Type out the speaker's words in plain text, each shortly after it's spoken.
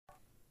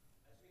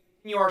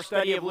Continue our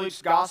study of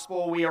Luke's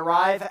Gospel, we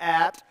arrive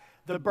at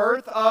the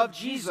birth of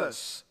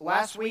Jesus.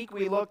 Last week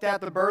we looked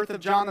at the birth of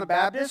John the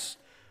Baptist.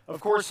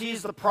 Of course,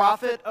 he's the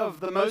prophet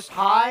of the Most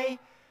High.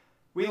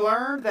 We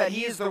learned that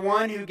he is the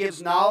one who gives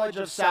knowledge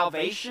of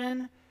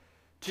salvation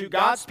to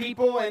God's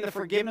people and the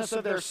forgiveness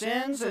of their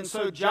sins. And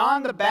so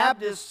John the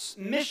Baptist's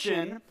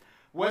mission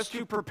was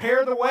to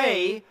prepare the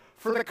way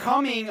for the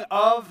coming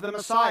of the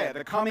Messiah,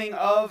 the coming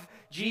of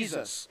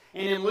Jesus.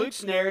 And in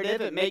Luke's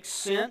narrative, it makes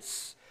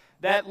sense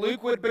that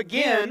Luke would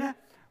begin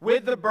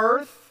with the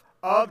birth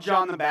of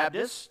John the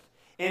Baptist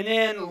and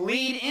then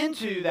lead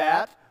into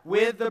that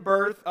with the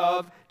birth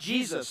of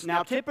Jesus.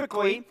 Now,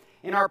 typically,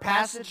 in our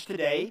passage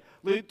today,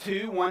 Luke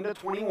 2, 1 to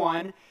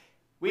 21,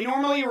 we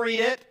normally read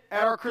it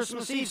at our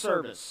Christmas Eve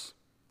service.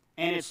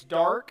 And it's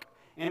dark,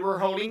 and we're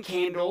holding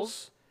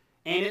candles,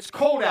 and it's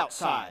cold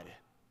outside.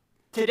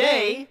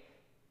 Today,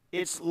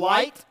 it's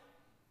light,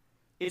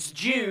 it's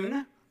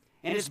June,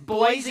 and it's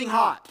blazing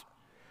hot.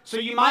 So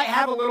you might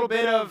have a little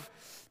bit of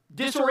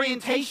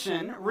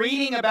disorientation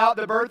reading about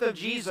the birth of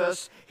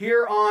Jesus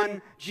here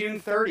on June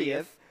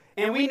 30th.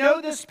 And we know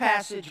this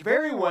passage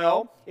very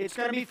well. It's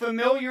going to be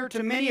familiar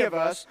to many of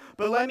us,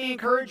 but let me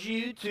encourage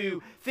you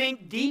to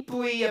think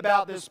deeply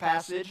about this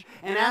passage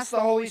and ask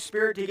the Holy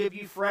Spirit to give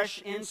you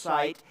fresh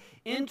insight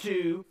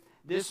into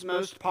this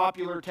most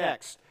popular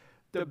text.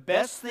 The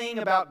best thing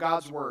about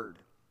God's Word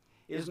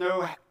is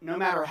no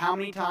matter how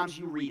many times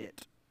you read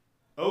it,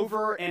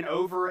 over and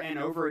over and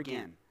over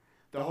again,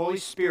 the Holy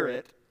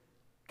Spirit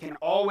can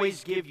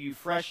always give you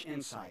fresh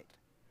insight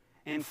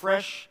and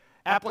fresh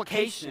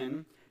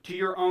application to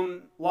your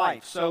own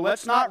life. So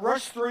let's not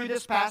rush through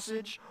this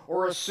passage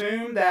or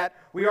assume that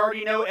we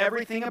already know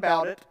everything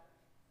about it.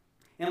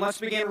 And let's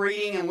begin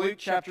reading in Luke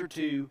chapter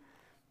 2,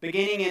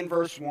 beginning in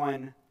verse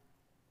 1.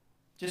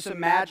 Just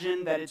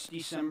imagine that it's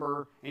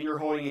December and you're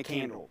holding a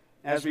candle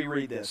as we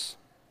read this.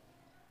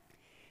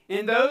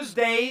 In those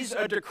days,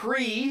 a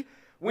decree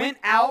went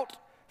out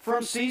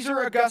from Caesar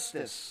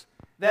Augustus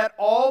that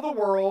all the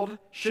world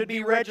should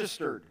be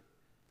registered.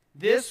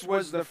 This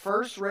was the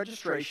first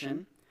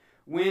registration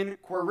when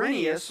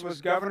Quirinius was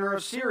governor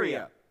of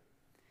Syria.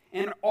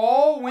 And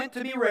all went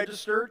to be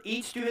registered,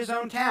 each to his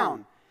own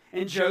town.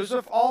 And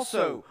Joseph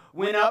also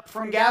went up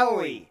from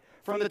Galilee,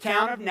 from the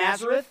town of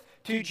Nazareth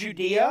to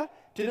Judea,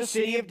 to the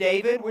city of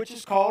David, which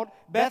is called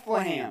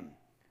Bethlehem,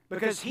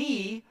 because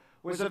he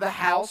was of the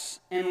house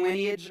and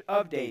lineage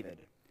of David,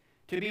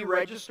 to be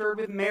registered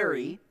with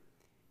Mary,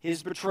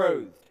 his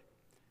betrothed,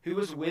 who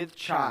was with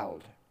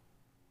child.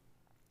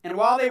 And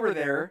while they were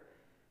there,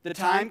 the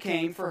time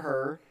came for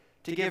her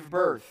to give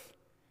birth.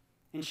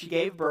 And she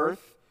gave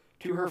birth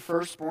to her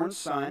firstborn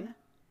son,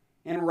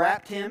 and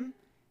wrapped him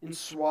in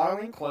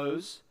swaddling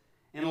clothes,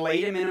 and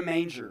laid him in a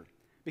manger,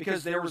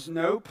 because there was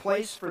no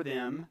place for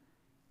them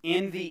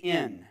in the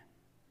inn.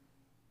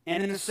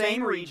 And in the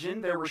same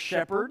region there were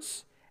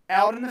shepherds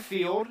out in the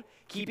field,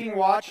 keeping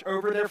watch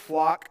over their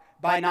flock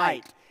by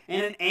night.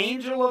 And an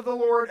angel of the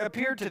Lord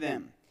appeared to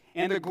them,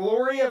 and the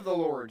glory of the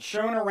Lord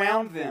shone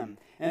around them,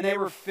 and they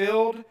were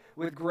filled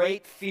with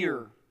great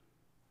fear.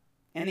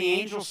 And the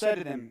angel said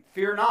to them,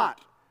 "Fear not,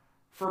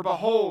 for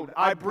behold,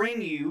 I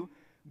bring you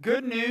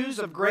good news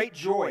of great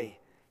joy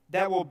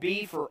that will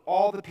be for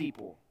all the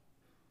people.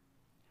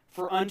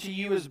 For unto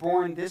you is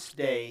born this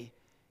day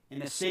in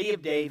the city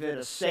of David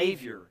a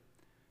Savior,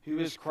 who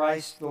is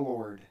Christ the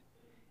Lord.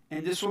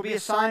 And this will be a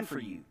sign for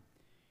you.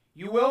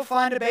 You will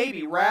find a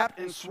baby wrapped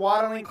in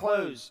swaddling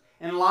clothes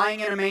and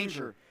lying in a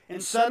manger."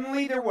 And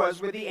suddenly there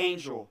was with the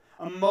angel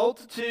a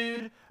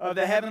multitude of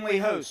the heavenly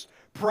host,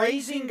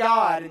 praising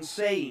God and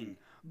saying,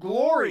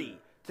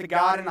 "Glory to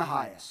God in the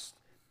highest,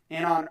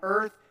 and on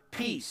earth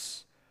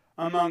peace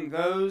among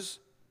those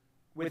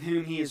with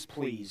whom he is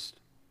pleased."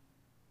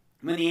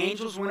 When the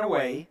angels went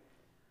away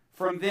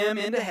from them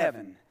into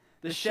heaven,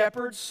 the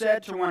shepherds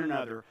said to one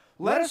another,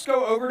 "Let us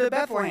go over to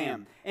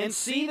Bethlehem and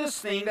see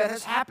this thing that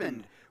has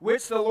happened,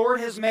 which the Lord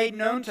has made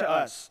known to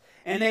us."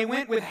 And they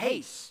went with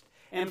haste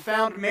and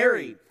found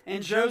Mary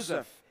and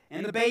Joseph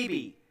and the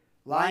baby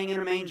lying in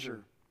a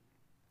manger.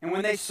 And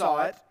when they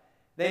saw it,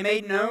 they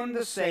made known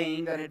the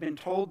saying that had been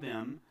told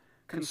them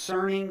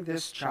concerning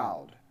this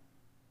child.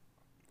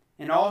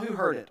 And all who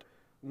heard it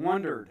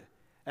wondered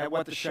at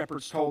what the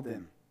shepherds told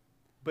them.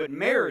 But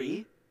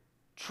Mary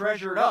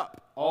treasured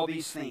up all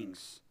these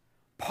things,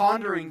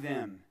 pondering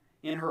them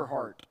in her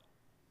heart.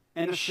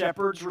 And the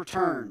shepherds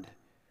returned,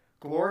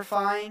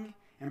 glorifying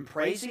and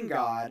praising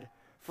God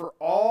for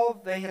all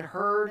they had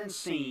heard and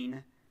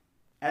seen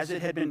as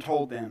it had been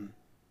told them.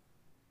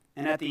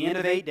 And at the end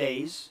of 8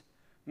 days,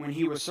 when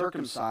he was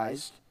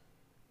circumcised,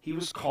 he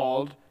was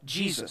called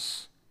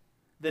Jesus,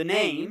 the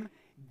name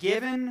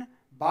given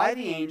by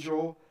the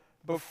angel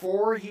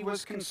before he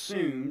was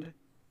consumed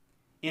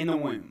in the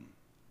womb.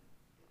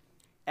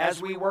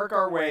 As we work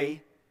our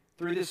way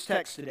through this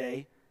text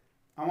today,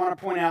 I want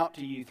to point out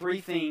to you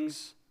 3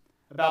 things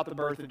about the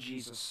birth of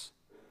Jesus.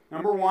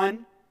 Number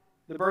 1,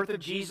 the birth of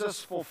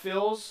Jesus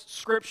fulfills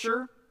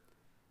Scripture.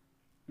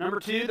 Number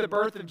 2, the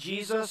birth of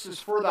Jesus is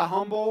for the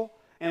humble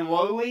and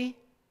lowly.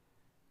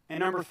 And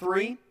number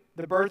 3,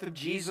 the birth of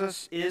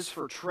Jesus is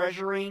for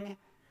treasuring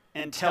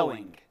and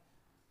telling.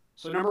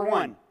 So number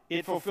 1,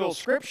 it fulfills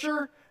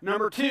Scripture.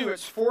 Number 2,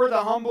 it's for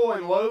the humble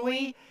and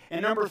lowly.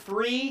 And number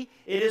 3,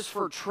 it is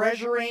for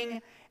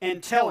treasuring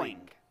and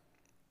telling.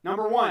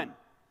 Number 1,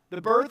 the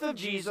birth of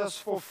Jesus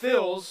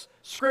fulfills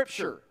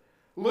Scripture.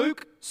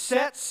 Luke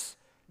sets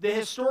the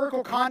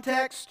historical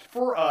context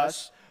for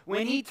us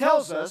when he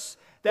tells us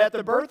that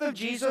the birth of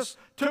Jesus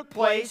took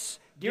place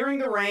during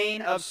the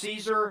reign of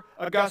Caesar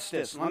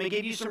Augustus. Let me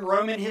give you some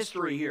Roman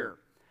history here.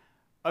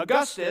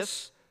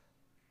 Augustus,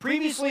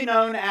 previously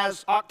known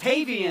as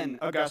Octavian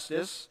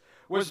Augustus,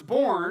 was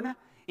born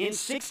in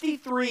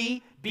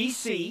 63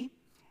 BC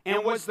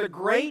and was the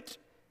great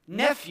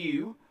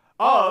nephew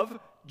of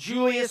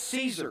Julius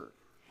Caesar.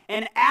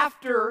 And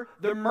after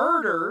the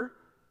murder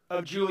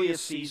of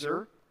Julius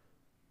Caesar,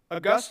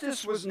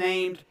 Augustus was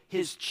named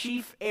his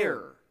chief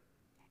heir,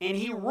 and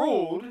he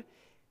ruled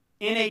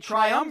in a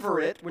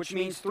triumvirate, which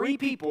means 3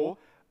 people,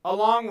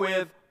 along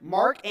with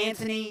Mark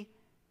Antony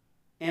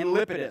and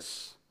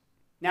Lepidus.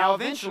 Now,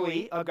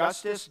 eventually,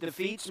 Augustus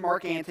defeats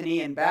Mark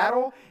Antony in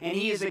battle, and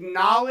he is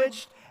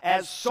acknowledged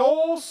as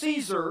sole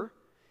Caesar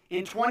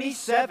in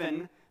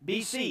 27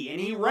 BC, and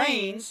he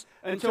reigns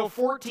until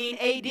 14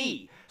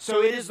 AD.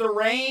 So it is the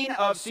reign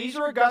of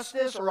Caesar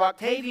Augustus, or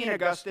Octavian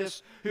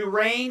Augustus, who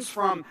reigns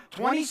from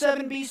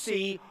 27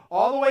 BC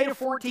all the way to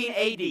 14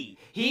 AD.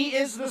 He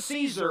is the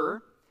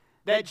Caesar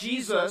that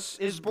Jesus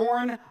is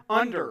born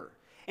under.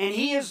 And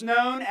he is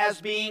known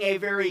as being a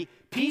very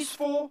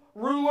peaceful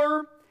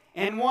ruler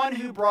and one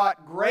who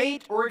brought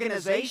great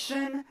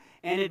organization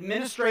and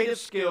administrative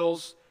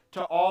skills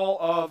to all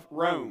of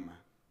Rome.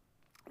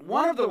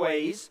 One of the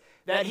ways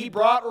that he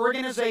brought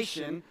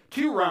organization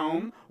to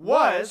Rome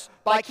was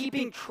by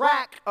keeping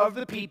track of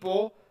the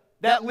people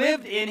that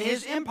lived in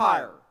his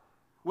empire,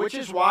 which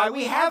is why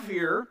we have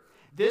here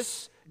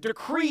this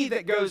decree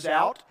that goes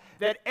out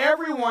that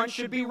everyone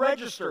should be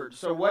registered.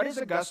 So what is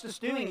Augustus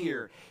doing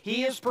here?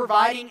 He is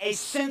providing a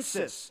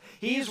census.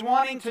 He is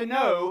wanting to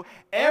know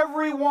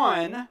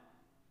everyone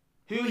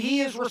who he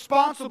is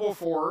responsible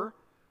for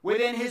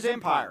within his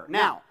empire.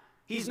 Now,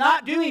 he's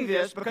not doing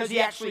this because he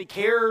actually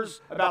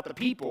cares about the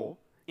people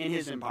in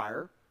his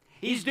empire.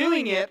 He's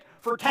doing it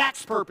for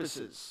tax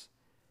purposes.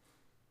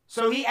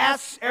 So he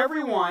asks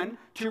everyone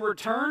to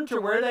return to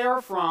where they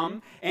are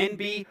from and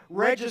be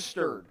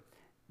registered.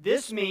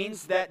 This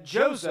means that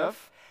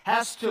Joseph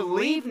has to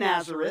leave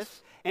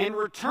Nazareth and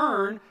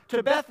return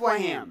to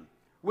Bethlehem,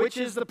 which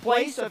is the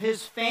place of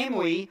his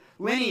family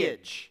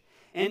lineage.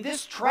 And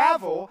this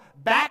travel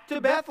back to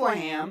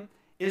Bethlehem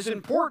is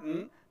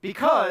important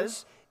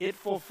because it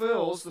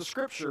fulfills the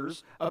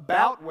Scriptures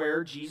about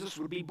where Jesus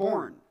would be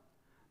born.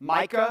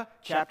 Micah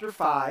chapter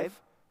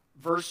 5,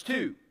 verse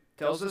 2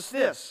 tells us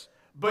this: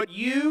 "But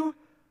you,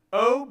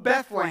 O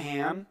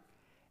Bethlehem,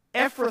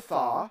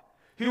 Ephrathah,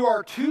 who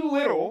are too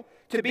little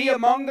to be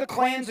among the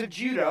clans of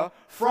Judah,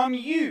 from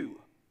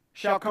you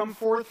shall come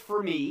forth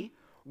for me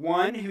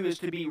one who is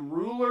to be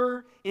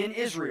ruler in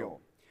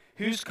Israel,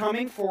 whose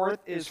coming forth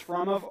is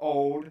from of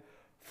old,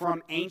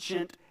 from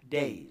ancient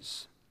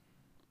days."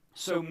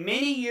 So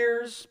many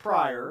years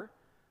prior,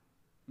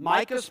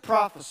 Micah's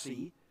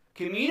prophecy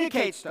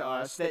communicates to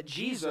us that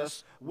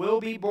Jesus will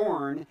be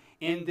born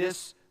in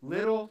this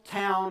little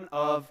town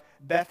of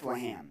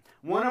Bethlehem.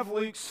 One of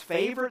Luke's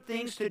favorite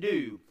things to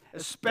do,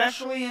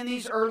 especially in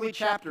these early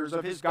chapters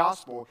of his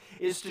gospel,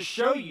 is to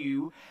show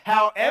you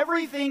how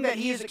everything that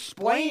he is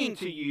explaining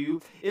to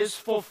you is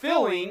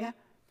fulfilling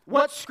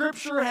what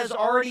Scripture has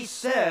already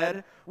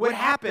said would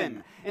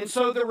happen. And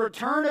so the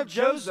return of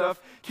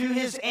Joseph to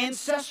his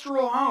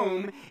ancestral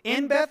home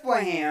in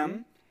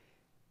Bethlehem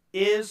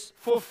is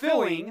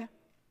fulfilling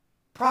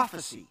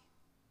prophecy.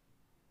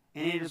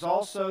 And it is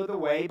also the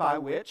way by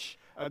which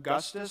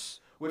Augustus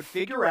would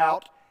figure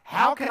out,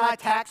 how can I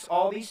tax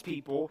all these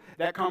people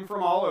that come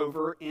from all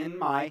over in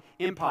my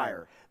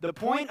empire? The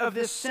point of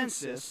this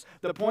census,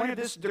 the point of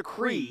this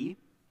decree,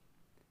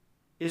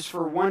 is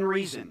for one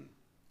reason.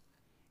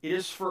 It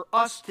is for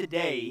us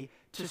today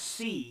to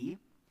see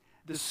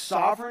the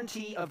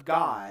sovereignty of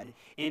God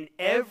in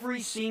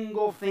every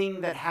single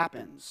thing that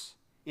happens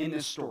in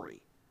this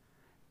story.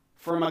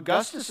 From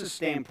Augustus'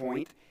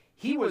 standpoint,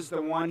 he was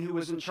the one who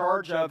was in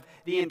charge of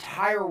the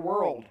entire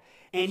world,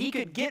 and he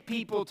could get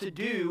people to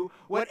do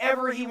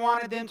whatever he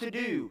wanted them to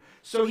do.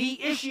 So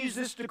he issues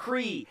this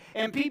decree,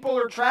 and people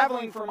are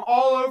traveling from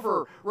all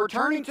over,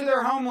 returning to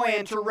their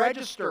homeland to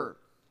register.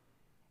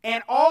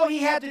 And all he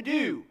had to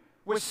do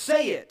was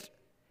say it,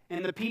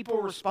 and the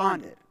people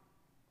responded.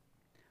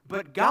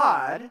 But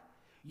God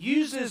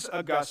uses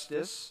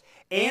Augustus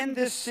and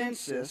this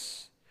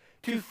census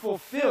to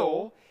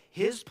fulfill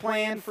his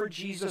plan for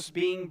Jesus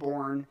being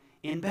born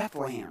in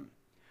Bethlehem.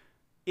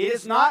 It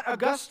is not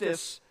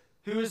Augustus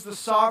who is the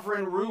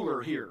sovereign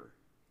ruler here.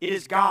 It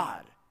is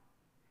God.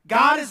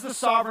 God is the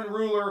sovereign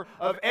ruler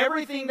of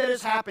everything that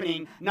is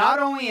happening, not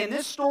only in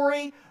this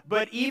story,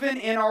 but even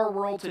in our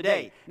world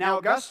today. Now,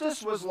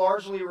 Augustus was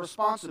largely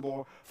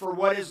responsible for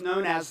what is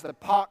known as the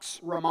Pax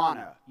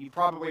Romana. You've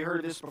probably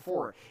heard of this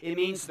before. It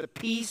means the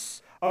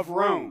peace of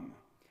Rome.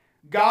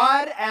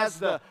 God, as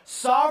the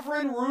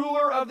sovereign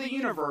ruler of the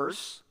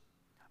universe,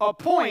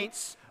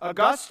 appoints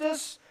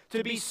Augustus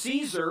to be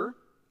Caesar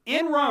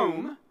in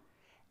Rome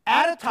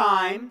at a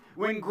time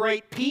when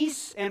great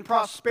peace and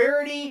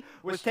prosperity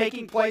was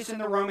taking place in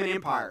the Roman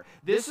Empire.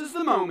 This is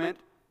the moment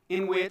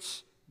in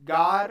which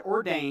God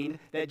ordained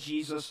that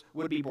Jesus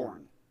would be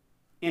born.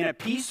 In a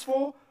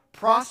peaceful,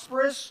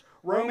 prosperous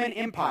Roman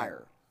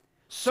Empire.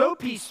 So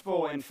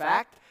peaceful, in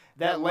fact,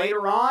 that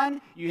later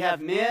on you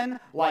have men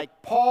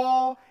like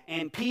Paul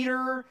and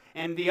Peter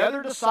and the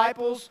other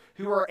disciples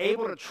who are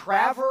able to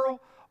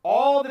travel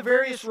all the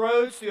various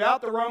roads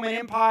throughout the Roman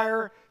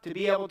Empire to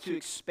be able to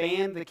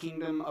expand the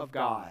kingdom of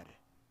God.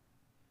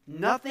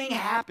 Nothing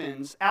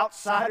happens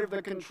outside of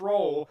the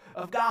control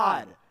of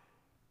God.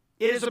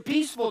 It is a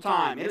peaceful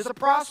time. It is a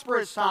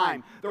prosperous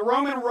time. The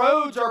Roman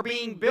roads are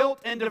being built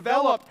and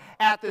developed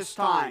at this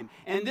time.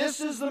 And this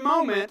is the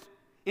moment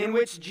in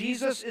which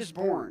Jesus is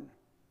born,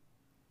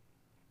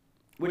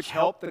 which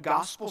helped the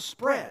gospel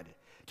spread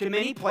to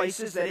many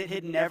places that it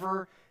had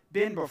never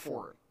been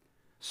before.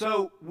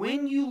 So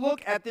when you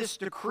look at this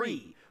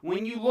decree,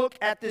 when you look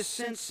at this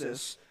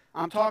census,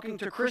 I'm talking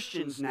to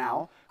Christians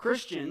now.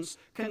 Christians,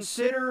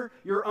 consider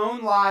your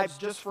own lives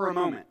just for a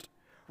moment.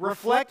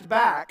 Reflect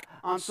back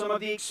on some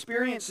of the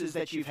experiences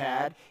that you've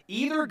had,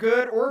 either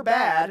good or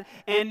bad,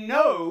 and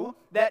know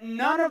that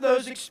none of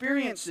those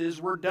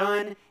experiences were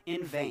done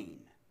in vain.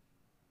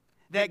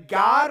 That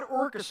God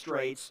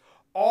orchestrates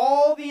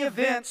all the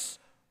events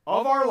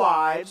of our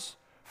lives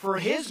for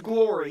His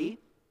glory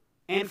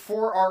and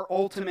for our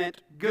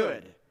ultimate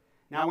good.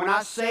 Now, when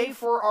I say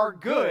for our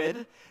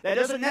good, that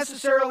doesn't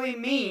necessarily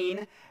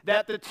mean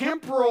that the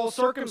temporal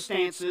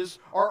circumstances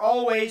are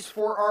always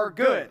for our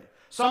good.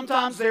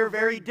 Sometimes they're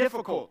very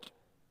difficult.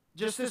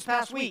 Just this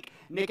past week,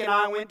 Nick and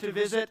I went to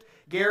visit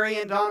Gary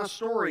and Donna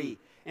Story,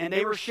 and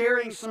they were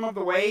sharing some of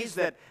the ways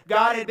that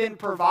God had been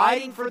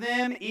providing for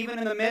them, even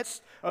in the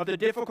midst of the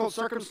difficult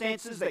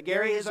circumstances that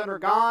Gary has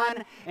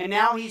undergone. And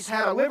now he's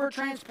had a liver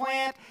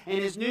transplant, and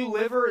his new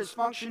liver is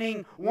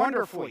functioning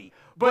wonderfully.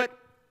 But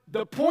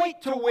the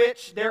point to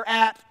which they're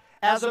at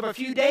as of a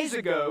few days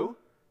ago,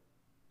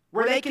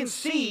 where they can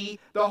see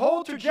the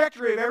whole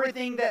trajectory of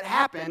everything that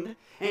happened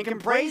and can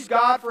praise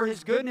God for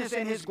His goodness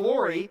and His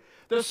glory,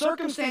 the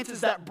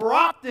circumstances that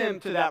brought them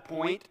to that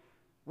point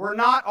were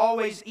not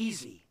always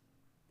easy,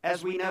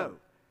 as we know,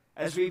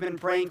 as we've been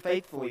praying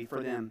faithfully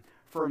for them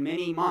for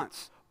many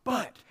months.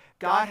 But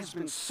God has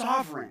been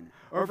sovereign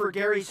over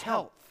Gary's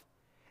health.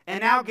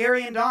 And now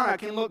Gary and Donna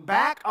can look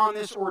back on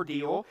this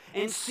ordeal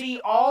and see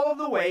all of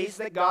the ways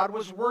that God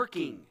was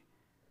working.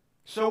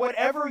 So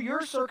whatever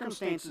your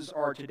circumstances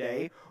are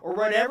today, or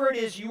whatever it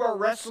is you are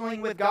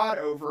wrestling with God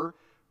over,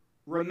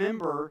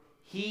 remember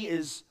He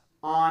is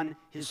on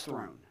His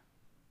throne.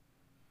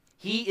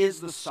 He is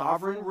the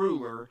sovereign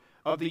ruler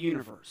of the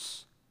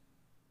universe.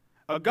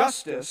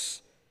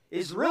 Augustus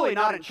is really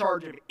not in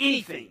charge of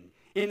anything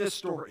in this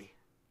story.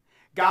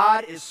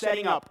 God is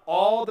setting up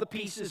all the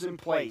pieces in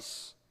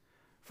place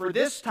for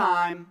this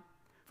time,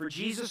 for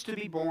Jesus to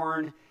be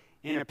born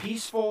in a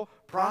peaceful,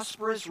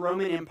 prosperous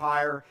Roman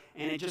Empire,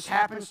 and it just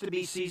happens to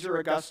be Caesar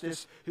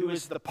Augustus, who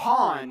is the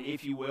pawn,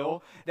 if you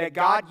will, that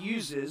God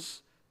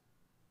uses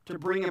to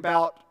bring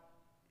about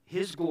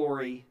His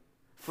glory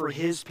for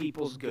His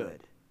people's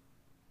good.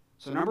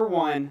 So number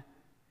one,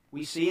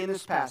 we see in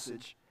this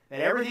passage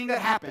that everything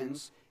that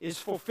happens is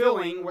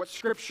fulfilling what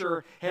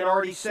Scripture had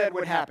already said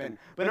would happen.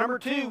 But number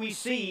two, we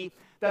see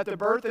that the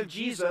birth of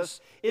Jesus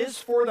is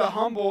for the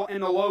humble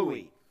and the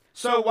lowly.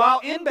 So while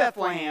in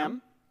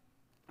Bethlehem,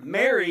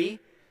 Mary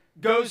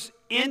goes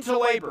into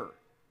labor.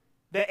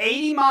 The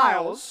 80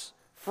 miles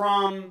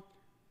from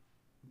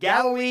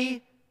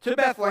Galilee to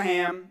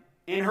Bethlehem,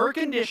 in her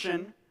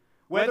condition,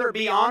 whether it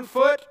be on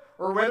foot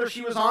or whether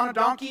she was on a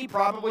donkey,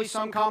 probably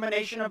some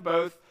combination of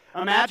both,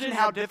 imagine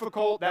how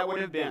difficult that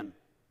would have been.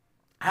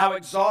 How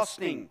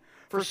exhausting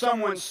for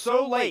someone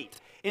so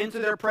late into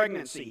their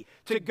pregnancy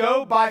to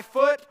go by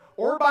foot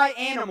or by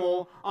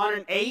animal on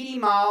an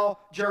 80-mile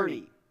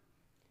journey.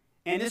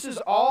 And this is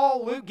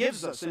all Luke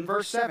gives us in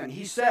verse 7.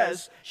 He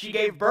says, she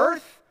gave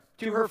birth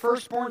to her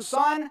firstborn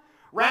son,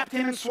 wrapped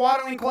him in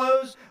swaddling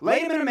clothes,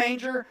 laid him in a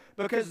manger,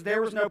 because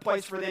there was no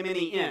place for them in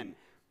the inn.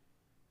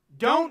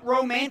 Don't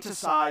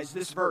romanticize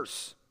this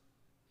verse.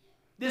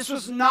 This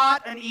was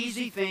not an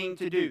easy thing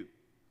to do.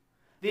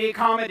 The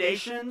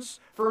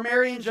accommodations for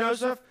Mary and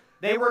Joseph,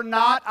 they were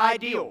not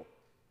ideal.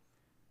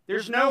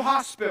 There's no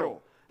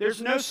hospital.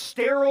 There's no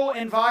sterile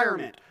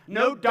environment,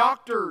 no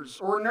doctors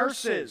or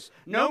nurses,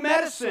 no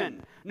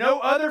medicine, no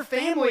other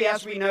family,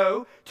 as we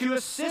know, to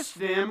assist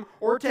them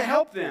or to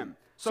help them.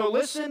 So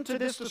listen to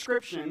this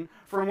description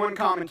from one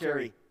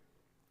commentary.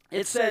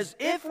 It says,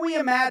 if we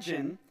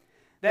imagine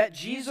that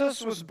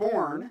Jesus was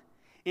born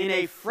in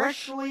a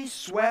freshly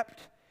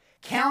swept,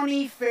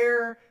 county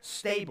fair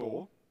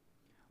stable,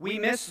 we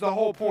miss the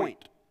whole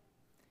point.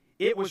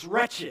 It was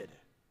wretched,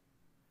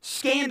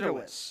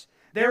 scandalous.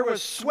 There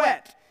was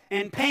sweat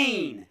and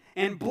pain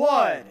and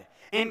blood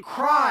and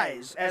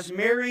cries as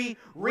Mary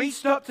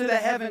reached up to the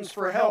heavens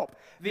for help.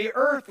 The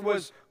earth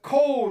was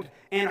cold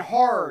and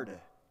hard.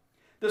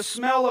 The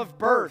smell of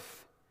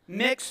birth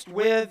mixed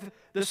with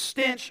the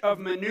stench of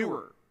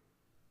manure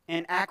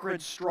and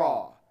acrid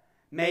straw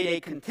made a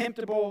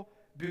contemptible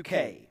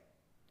bouquet.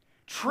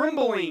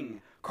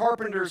 Trembling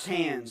carpenter's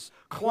hands,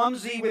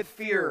 clumsy with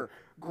fear,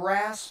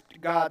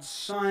 grasped God's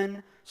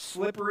Son,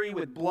 slippery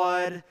with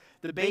blood,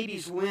 the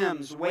baby's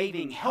limbs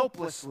waving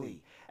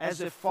helplessly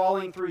as if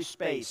falling through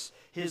space,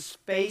 his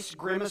face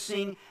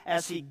grimacing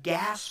as he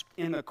gasped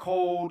in the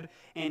cold,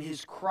 and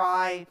his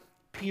cry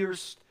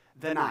pierced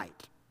the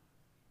night.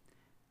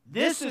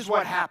 This is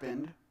what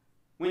happened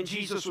when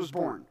Jesus was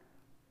born.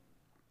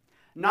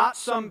 Not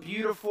some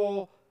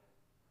beautiful,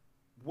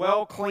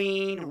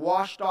 well-cleaned,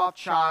 washed-off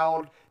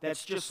child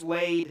that's just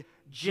laid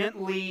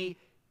gently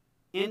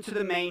into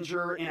the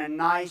manger in a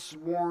nice,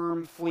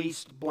 warm,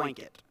 fleeced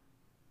blanket.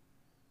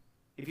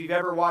 If you've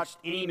ever watched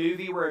any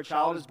movie where a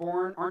child is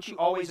born, aren't you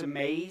always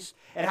amazed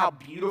at how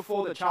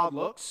beautiful the child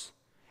looks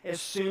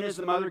as soon as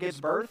the mother gives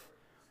birth?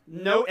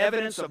 No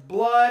evidence of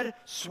blood,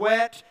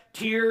 sweat,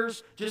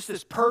 tears, just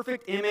this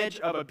perfect image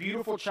of a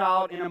beautiful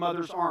child in a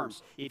mother's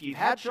arms. If you've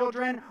had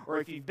children, or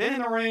if you've been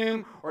in the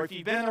room, or if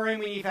you've been in the room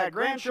when you've had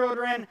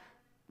grandchildren,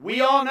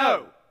 we all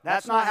know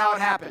that's not how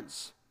it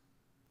happens.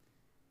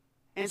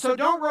 And so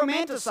don't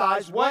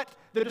romanticize what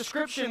the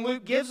description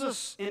Luke gives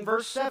us in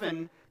verse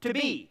 7 to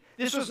be.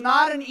 This was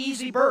not an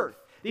easy birth.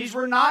 These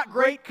were not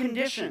great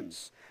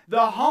conditions.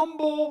 The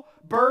humble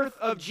birth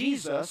of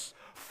Jesus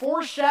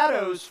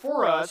foreshadows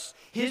for us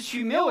his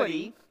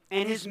humility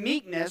and his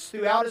meekness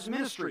throughout his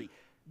ministry.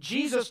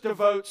 Jesus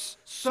devotes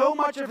so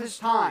much of his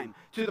time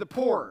to the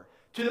poor,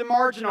 to the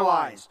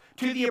marginalized,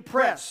 to the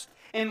oppressed.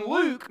 And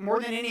Luke,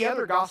 more than any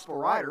other gospel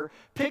writer,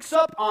 picks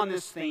up on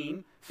this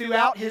theme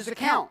throughout his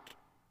account.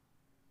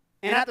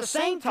 And at the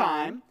same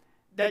time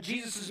that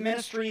Jesus'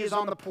 ministry is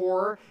on the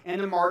poor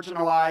and the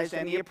marginalized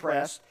and the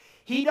oppressed,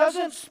 he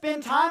doesn't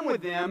spend time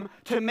with them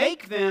to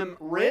make them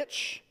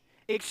rich,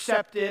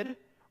 accepted,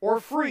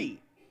 or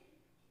free.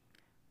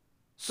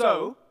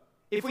 So,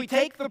 if we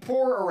take the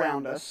poor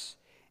around us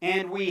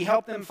and we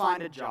help them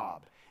find a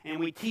job, and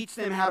we teach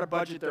them how to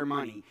budget their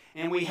money,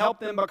 and we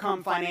help them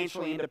become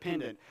financially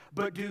independent,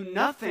 but do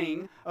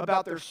nothing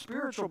about their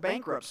spiritual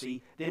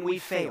bankruptcy, then we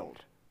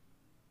failed.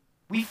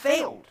 We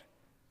failed.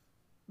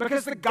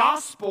 Because the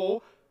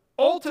gospel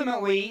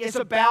ultimately is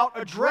about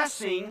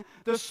addressing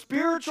the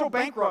spiritual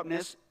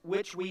bankruptness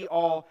which we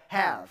all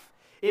have.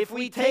 If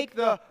we take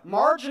the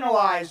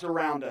marginalized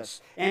around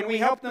us and we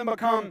help them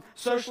become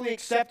socially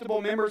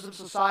acceptable members of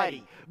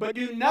society, but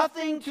do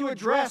nothing to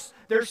address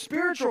their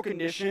spiritual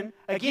condition,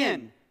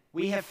 again,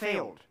 we have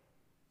failed.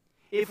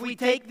 If we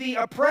take the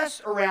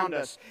oppressed around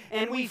us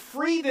and we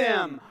free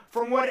them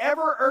from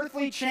whatever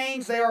earthly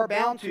chains they are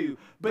bound to,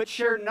 but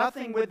share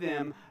nothing with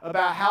them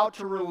about how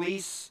to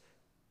release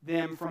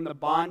them from the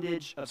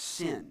bondage of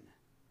sin,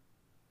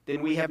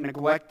 then we have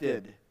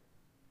neglected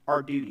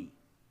our duty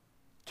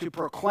to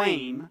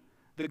proclaim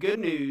the good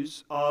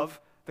news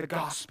of the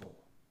gospel.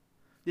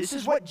 This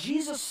is what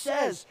Jesus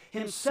says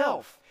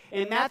himself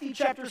in Matthew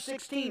chapter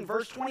 16,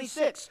 verse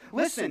 26.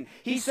 Listen,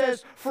 he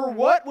says, "For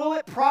what will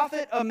it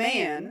profit a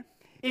man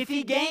if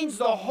he gains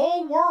the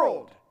whole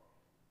world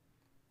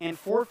and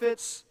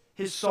forfeits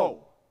his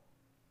soul?"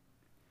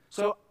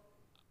 So,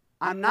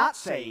 I'm not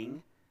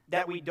saying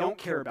that we don't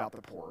care about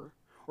the poor,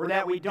 or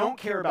that we don't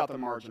care about the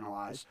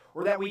marginalized,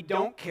 or that we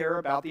don't care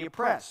about the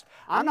oppressed.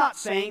 I'm not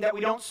saying that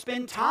we don't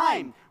spend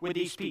time with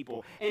these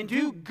people and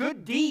do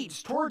good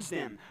deeds towards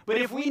them. But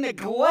if we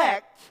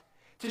neglect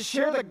to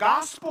share the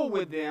gospel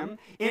with them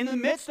in the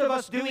midst of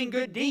us doing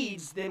good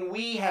deeds, then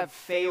we have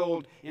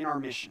failed in our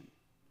mission.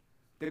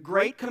 The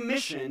Great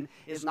Commission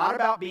is not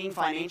about being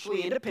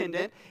financially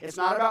independent. It's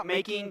not about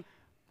making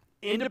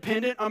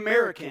independent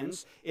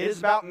Americans. It is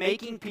about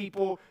making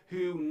people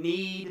who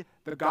need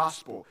the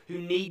gospel, who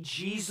need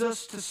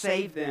Jesus to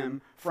save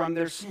them from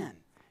their sin.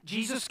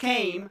 Jesus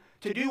came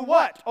to do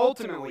what,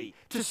 ultimately?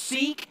 To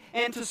seek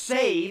and to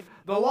save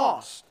the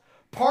lost.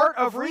 Part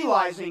of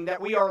realizing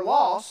that we are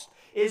lost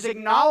is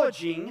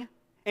acknowledging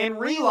and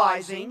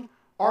realizing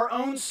our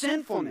own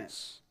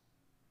sinfulness.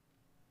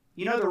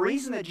 You know, the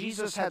reason that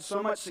Jesus had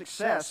so much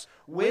success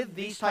with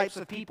these types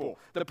of people,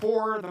 the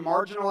poor, the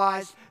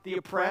marginalized, the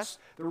oppressed,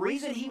 the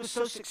reason he was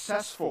so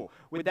successful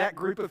with that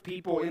group of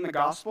people in the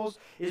Gospels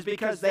is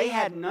because they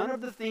had none of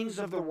the things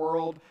of the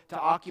world to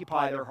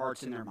occupy their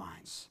hearts and their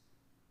minds.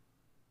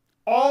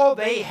 All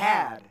they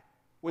had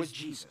was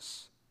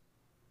Jesus.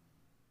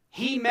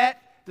 He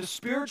met the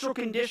spiritual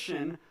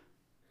condition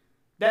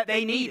that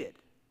they needed.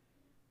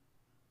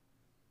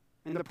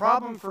 And the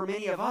problem for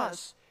many of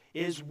us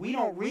is we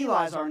don't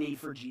realize our need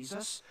for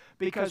Jesus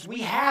because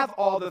we have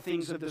all the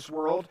things of this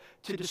world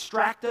to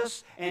distract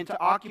us and to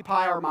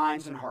occupy our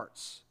minds and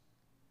hearts.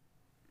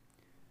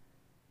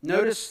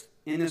 Notice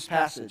in this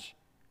passage.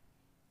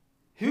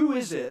 Who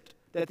is it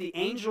that the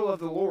angel of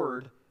the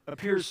Lord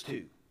appears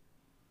to?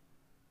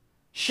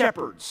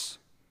 Shepherds.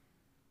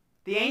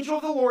 The angel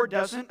of the Lord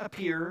doesn't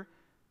appear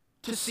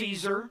to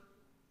Caesar,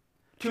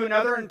 to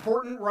another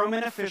important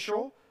Roman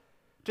official,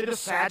 to the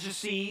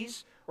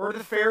Sadducees, or to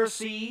the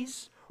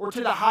Pharisees, or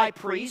to the high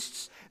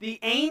priests. The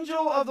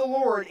angel of the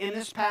Lord in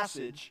this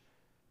passage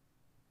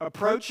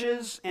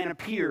approaches and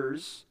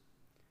appears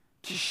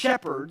to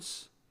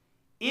shepherds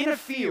in a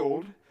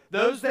field,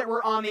 those that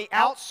were on the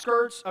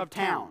outskirts of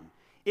town.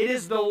 It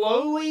is the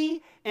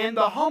lowly and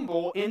the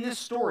humble in this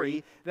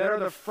story that are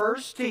the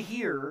first to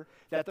hear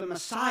that the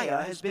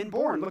Messiah has been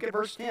born. Look at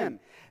verse 10.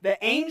 The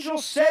angel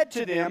said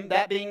to them,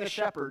 that being the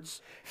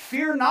shepherds,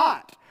 "Fear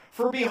not,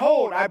 for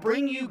behold, I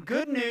bring you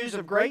good news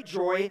of great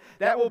joy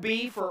that will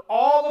be for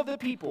all of the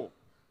people."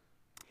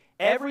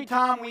 Every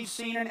time we've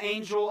seen an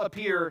angel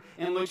appear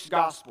in Luke's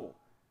gospel,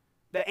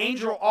 the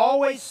angel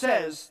always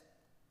says,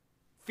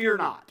 "Fear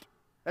not."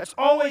 That's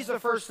always the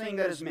first thing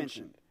that is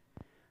mentioned.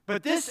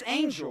 But this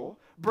angel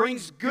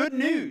brings good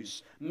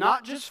news,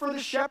 not just for the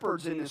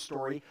shepherds in this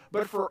story,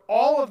 but for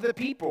all of the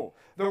people.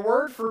 The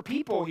word for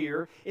people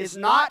here is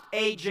not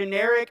a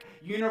generic,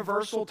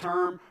 universal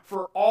term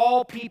for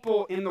all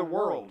people in the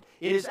world.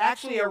 It is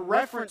actually a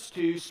reference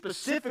to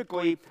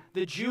specifically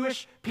the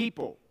Jewish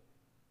people.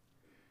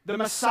 The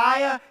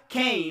Messiah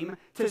came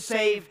to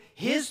save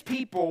his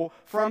people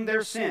from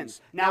their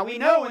sins. Now we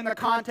know in the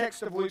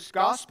context of Luke's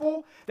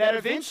gospel that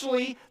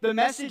eventually the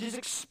message is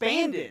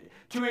expanded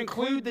to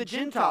include the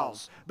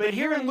Gentiles. But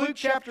here in Luke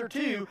chapter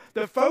 2,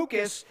 the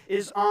focus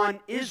is on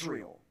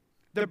Israel.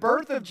 The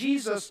birth of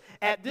Jesus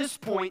at this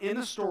point in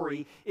the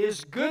story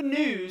is good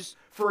news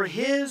for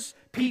his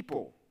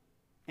people.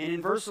 And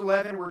in verse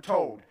 11 we're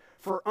told,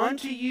 "For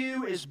unto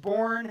you is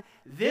born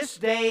this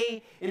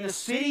day in the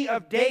city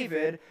of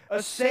David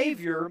a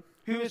Savior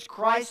who is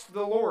Christ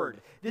the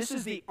Lord." This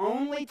is the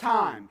only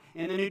time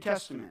in the New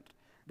Testament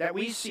that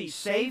we see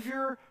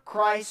Savior,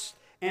 Christ,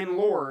 and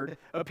Lord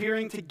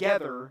appearing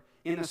together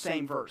in the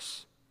same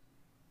verse.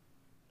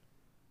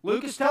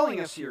 Luke is telling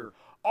us here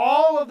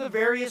all of the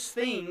various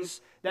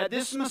things that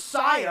this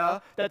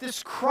Messiah, that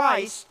this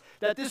Christ,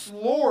 that this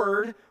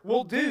Lord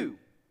will do.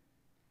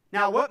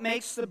 Now, what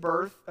makes the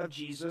birth of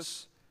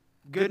Jesus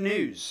good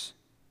news?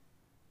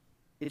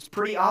 It's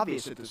pretty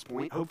obvious at this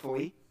point,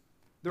 hopefully.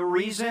 The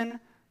reason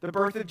the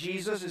birth of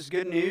Jesus is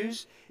good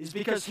news is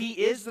because he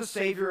is the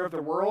Savior of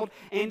the world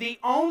and the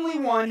only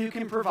one who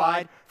can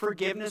provide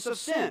forgiveness of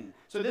sin.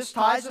 So this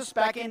ties us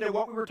back into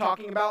what we were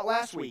talking about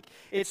last week.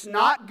 It's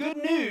not good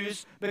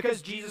news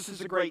because Jesus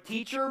is a great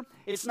teacher.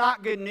 It's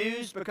not good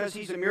news because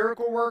he's a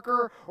miracle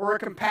worker or a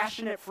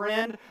compassionate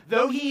friend.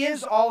 Though he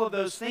is all of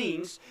those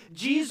things,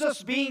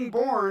 Jesus being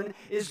born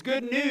is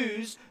good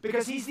news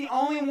because he's the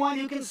only one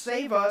who can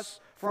save us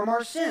from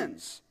our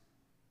sins.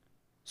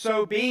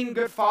 So being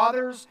good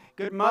fathers,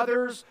 good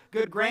mothers,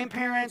 good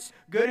grandparents,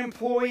 good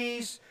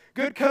employees,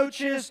 good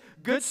coaches,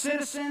 good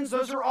citizens,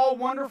 those are all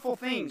wonderful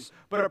things.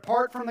 But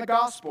apart from the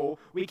gospel,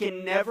 we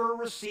can never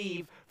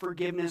receive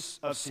forgiveness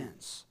of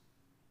sins.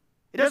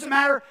 It doesn't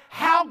matter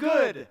how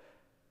good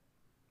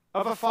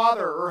of a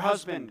father or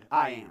husband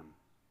I am.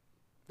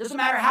 It doesn't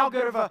matter how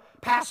good of a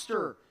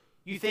pastor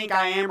you think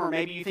I am or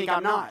maybe you think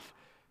I'm not.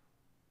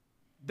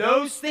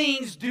 Those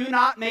things do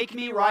not make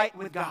me right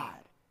with God.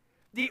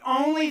 The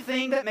only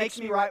thing that makes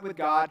me right with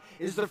God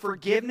is the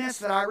forgiveness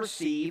that I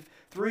receive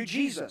through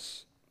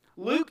Jesus.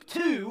 Luke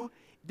 2,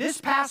 this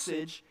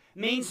passage,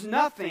 means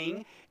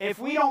nothing if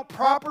we don't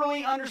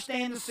properly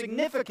understand the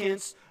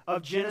significance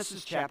of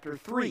Genesis chapter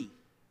 3,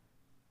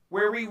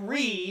 where we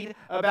read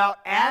about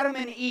Adam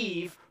and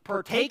Eve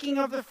partaking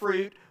of the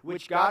fruit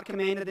which God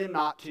commanded them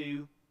not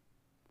to.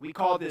 We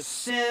call this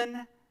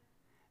sin.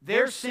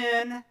 Their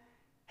sin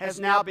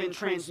has now been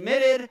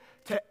transmitted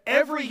to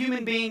every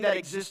human being that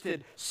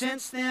existed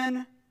since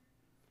then.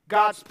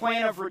 God's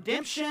plan of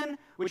redemption,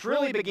 which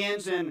really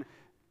begins in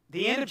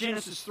the end of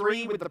Genesis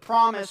 3 with the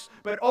promise,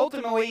 but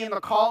ultimately in the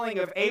calling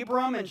of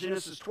Abram in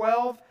Genesis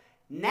 12.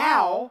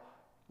 Now,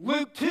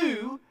 Luke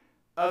 2,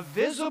 a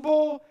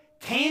visible,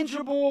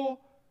 tangible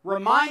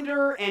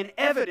reminder and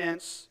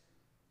evidence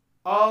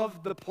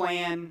of the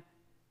plan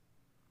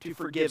to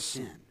forgive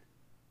sin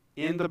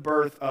in the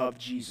birth of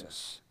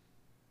Jesus.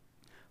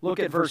 Look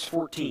at verse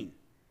 14.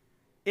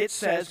 It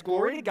says,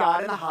 "Glory to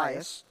God in the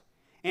highest,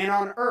 and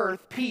on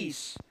earth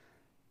peace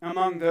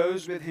among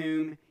those with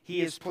whom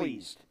he is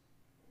pleased."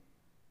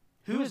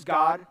 Who is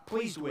God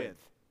pleased with?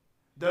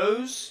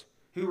 Those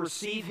who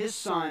receive his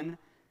Son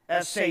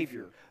as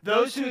Savior.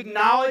 Those who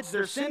acknowledge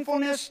their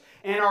sinfulness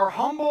and are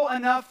humble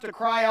enough to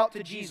cry out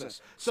to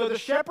Jesus. So the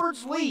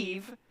shepherds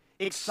leave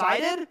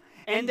excited,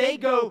 and they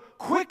go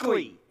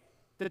quickly,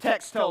 the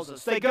text tells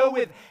us. They go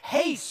with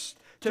haste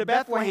to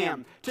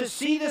Bethlehem to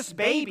see this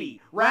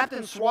baby wrapped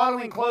in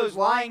swaddling clothes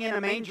lying in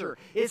a manger.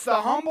 It's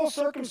the humble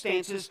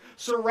circumstances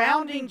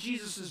surrounding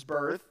Jesus'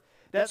 birth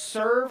that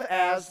serve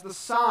as the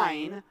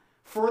sign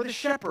for the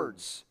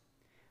shepherds.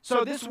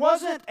 So this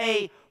wasn't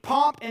a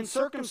pomp and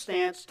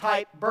circumstance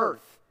type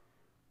birth.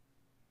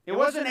 It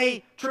wasn't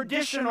a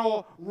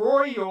traditional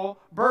royal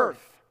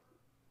birth.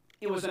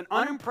 It was an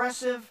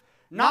unimpressive,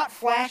 not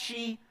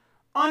flashy,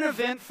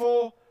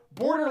 uneventful,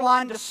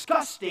 borderline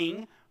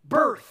disgusting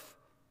birth.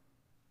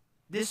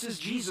 This is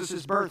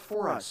Jesus' birth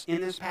for us in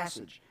this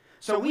passage.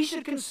 So we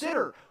should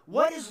consider,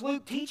 what is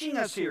Luke teaching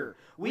us here?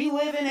 We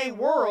live in a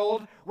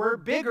world where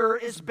bigger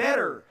is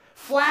better.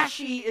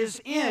 Flashy is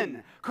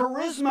in.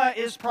 Charisma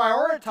is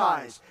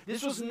prioritized.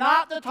 This was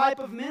not the type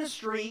of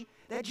ministry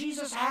that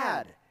Jesus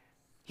had.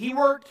 He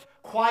worked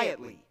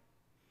quietly.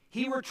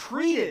 He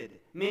retreated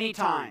many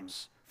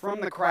times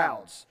from the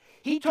crowds.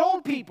 He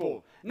told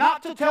people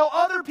not to tell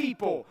other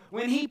people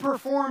when he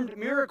performed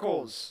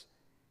miracles.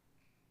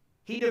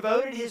 He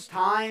devoted his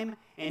time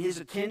and his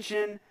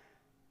attention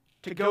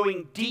to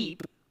going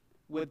deep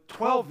with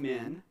 12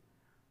 men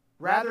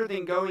rather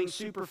than going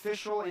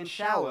superficial and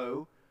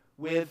shallow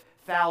with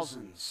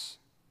thousands.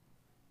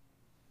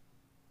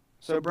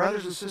 So,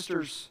 brothers and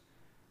sisters,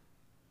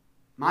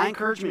 my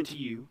encouragement to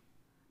you,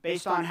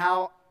 based on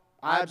how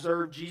I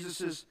observed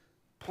Jesus'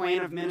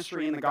 plan of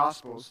ministry in the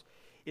Gospels,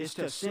 is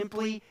to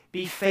simply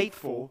be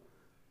faithful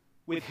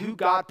with who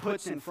God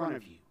puts in front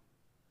of you.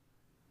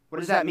 What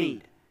does that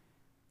mean?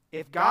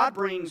 If God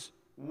brings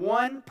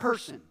one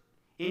person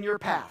in your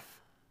path,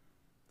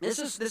 this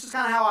is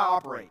kind of how I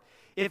operate.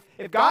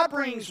 If God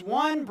brings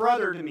one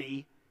brother to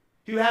me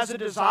who has a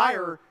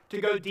desire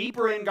to go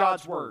deeper in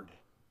God's Word,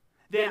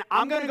 then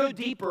I'm going to go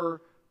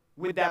deeper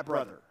with that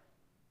brother.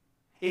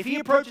 If he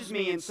approaches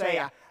me and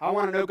say, I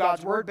want to know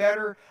God's Word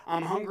better,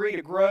 I'm hungry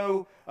to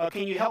grow,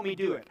 can you help me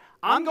do it?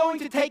 I'm going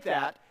to take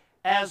that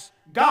as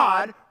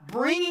God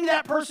bringing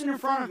that person in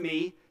front of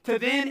me to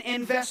then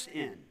invest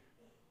in.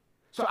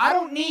 So I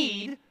don't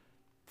need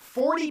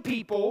 40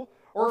 people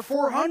or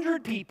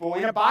 400 people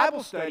in a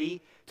Bible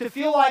study to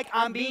feel like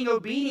I'm being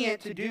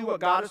obedient to do what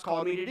God has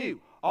called me to do.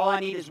 All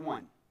I need is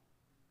one.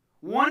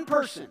 One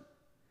person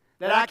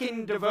that I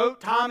can devote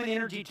time and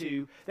energy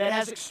to that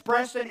has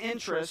expressed an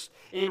interest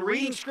in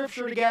reading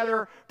Scripture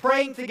together,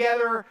 praying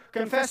together,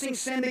 confessing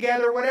sin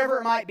together, whatever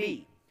it might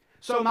be.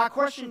 So my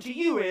question to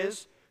you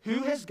is, who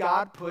has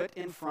God put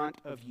in front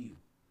of you?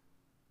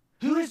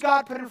 Who has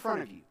God put in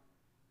front of you?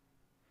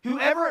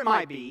 Whoever it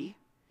might be,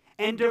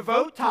 and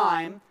devote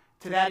time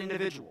to that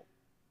individual.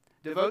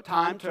 Devote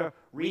time to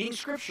reading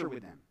Scripture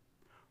with them,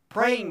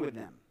 praying with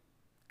them,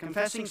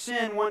 confessing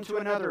sin one to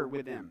another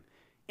with them,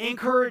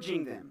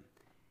 encouraging them.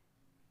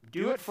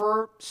 Do it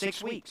for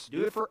 6 weeks.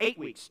 Do it for 8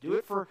 weeks. Do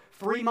it for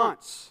 3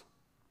 months.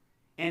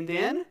 And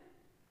then,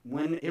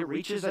 when it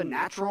reaches a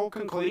natural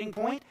concluding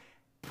point,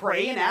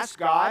 pray and ask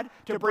God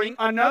to bring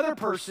another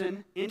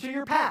person into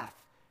your path,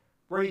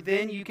 where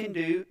then you can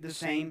do the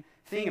same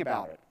thing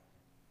about it.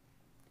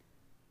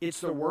 It's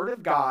the Word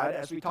of God,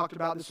 as we talked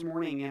about this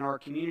morning in our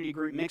community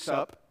group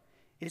mix-up,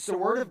 it's the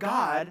Word of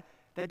God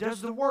that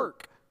does the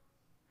work.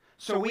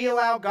 So we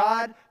allow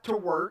God to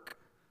work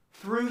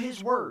through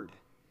His Word.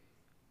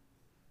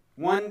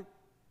 One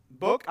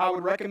book I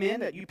would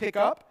recommend that you pick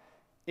up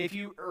if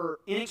you are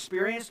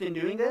inexperienced in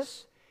doing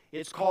this,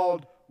 it's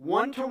called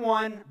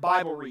One-to-One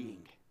Bible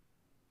Reading.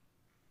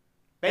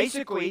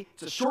 Basically,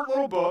 it's a short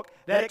little book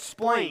that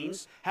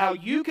explains how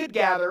you could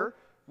gather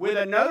with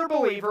another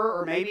believer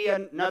or maybe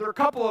another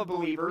couple of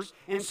believers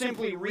and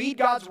simply read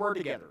God's Word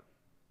together.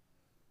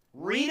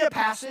 Read a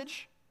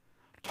passage,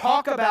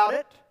 talk about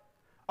it,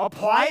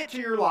 apply it to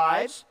your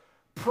lives,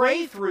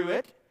 pray through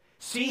it,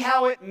 see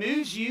how it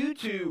moves you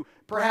to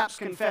perhaps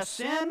confess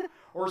sin,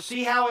 or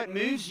see how it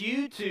moves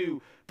you to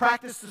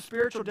practice the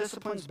spiritual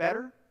disciplines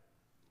better.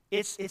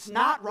 It's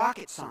not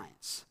rocket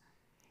science.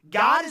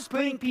 God is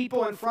putting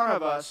people in front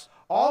of us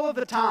all of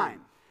the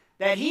time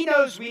that He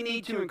knows we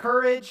need to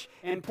encourage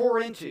and pour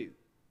into.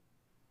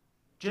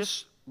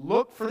 Just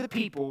look for the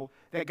people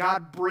that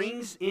God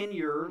brings in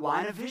your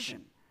line of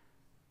vision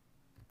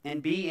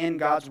and be in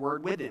God's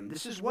Word with them.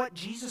 This is what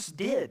Jesus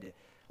did.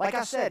 Like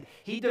I said,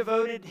 He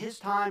devoted His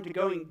time to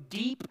going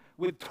deep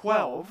with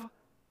 12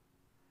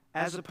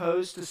 as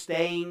opposed to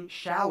staying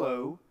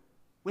shallow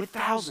with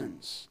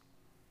thousands.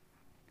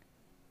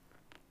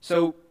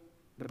 So,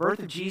 the birth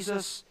of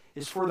Jesus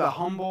is for the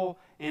humble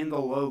and the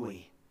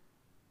lowly.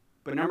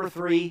 But number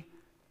 3,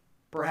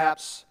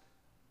 perhaps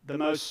the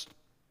most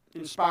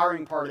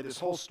inspiring part of this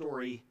whole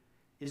story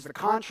is the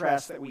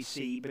contrast that we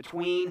see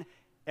between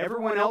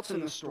everyone else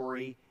in the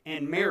story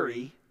and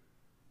Mary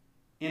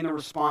in the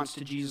response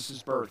to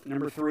Jesus' birth.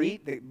 Number 3,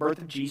 the birth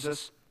of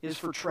Jesus is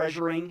for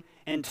treasuring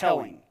and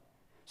telling.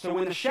 So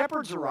when the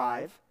shepherds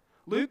arrive,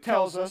 Luke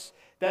tells us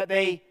that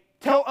they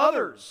tell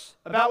others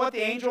about what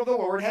the angel of the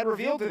Lord had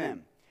revealed to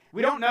them.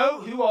 We don't know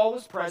who all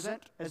was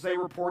present as they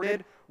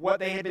reported what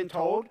they had been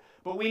told,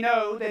 but we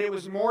know that it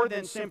was more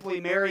than simply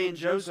Mary and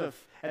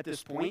Joseph at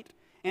this point.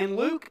 And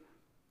Luke,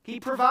 he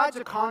provides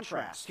a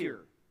contrast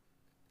here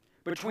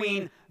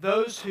between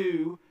those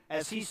who,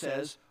 as he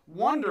says,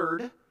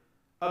 wondered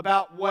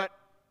about what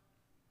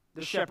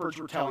the shepherds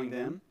were telling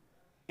them,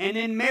 and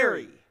then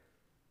Mary,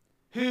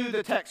 who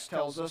the text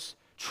tells us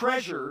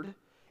treasured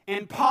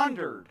and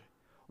pondered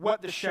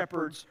what the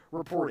shepherds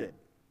reported.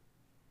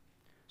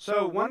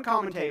 So one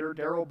commentator,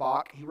 Darrell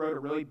Bock, he wrote a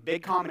really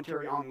big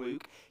commentary on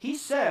Luke. He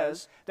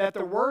says that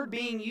the word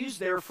being used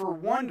there for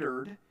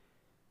wondered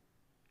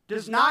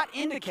does not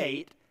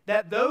indicate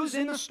that those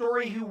in the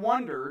story who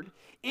wondered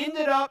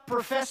ended up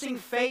professing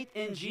faith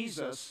in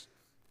Jesus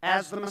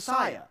as the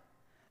Messiah.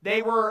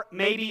 They were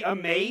maybe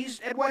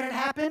amazed at what had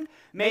happened,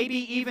 maybe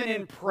even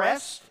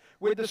impressed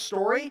with the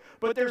story,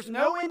 but there's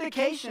no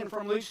indication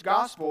from Luke's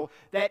gospel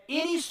that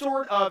any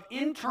sort of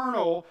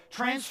internal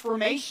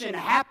transformation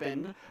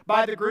happened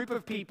by the group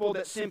of people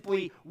that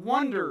simply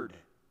wondered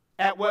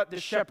at what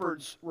the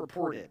shepherds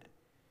reported.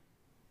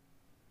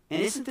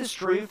 And isn't this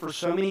true for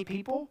so many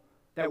people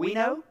that we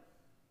know?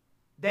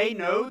 They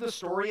know the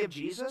story of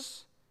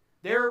Jesus.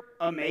 They're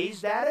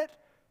amazed at it,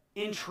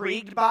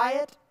 intrigued by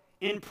it,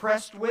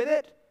 impressed with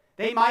it.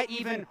 They might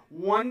even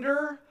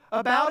wonder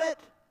about it,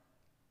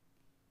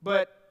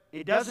 but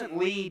it doesn't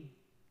lead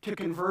to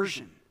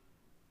conversion.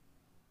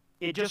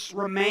 It just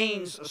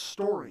remains a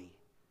story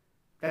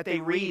that they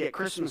read at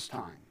Christmas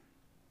time.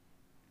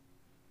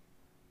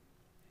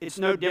 It's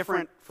no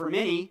different for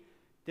many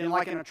than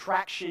like an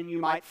attraction you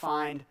might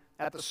find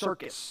at the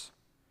circus,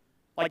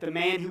 like the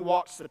man who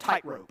walks the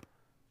tightrope.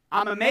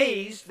 I'm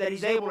amazed that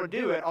he's able to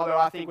do it, although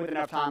I think with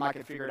enough time I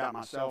could figure it out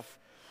myself.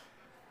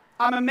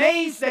 I'm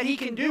amazed that he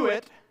can do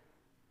it,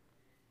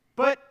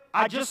 but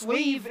I just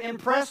leave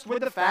impressed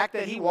with the fact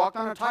that he walked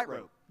on a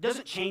tightrope. It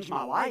doesn't change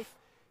my life.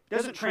 It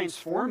doesn't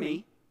transform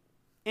me.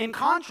 In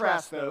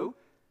contrast, though,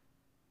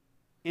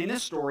 in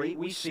this story,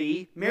 we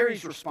see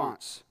Mary's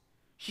response.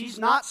 She's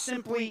not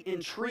simply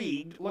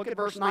intrigued. Look at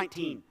verse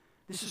 19.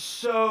 This is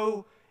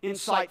so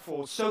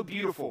insightful, so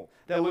beautiful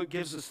that Luke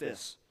gives us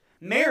this.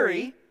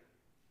 Mary,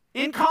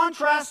 in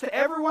contrast to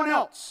everyone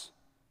else,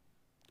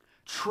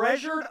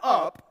 treasured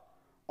up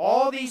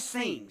all these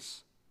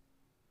things,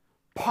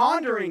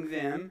 pondering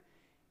them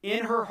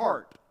in her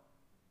heart.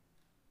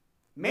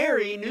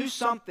 Mary knew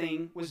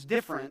something was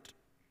different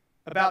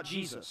about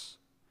Jesus.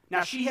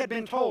 Now, she had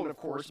been told, of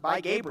course, by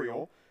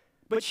Gabriel,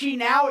 but she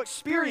now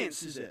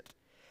experiences it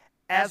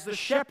as the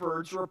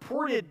shepherds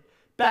reported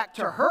back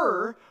to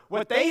her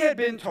what they had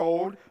been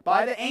told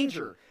by the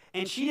angel.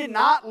 And she did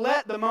not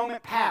let the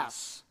moment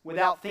pass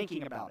without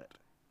thinking about it.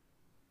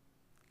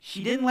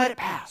 She didn't let it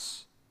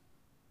pass.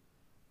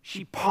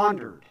 She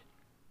pondered.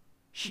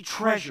 She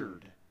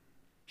treasured.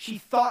 She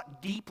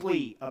thought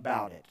deeply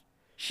about it.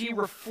 She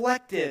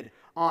reflected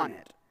on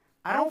it.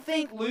 I don't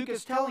think Luke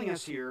is telling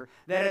us here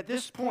that at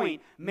this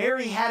point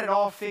Mary had it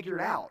all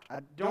figured out. I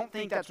don't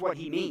think that's what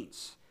he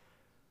means.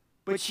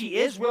 But she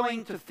is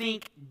willing to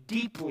think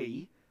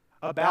deeply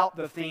about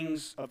the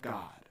things of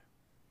God.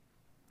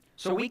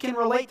 So we can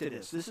relate to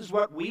this. This is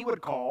what we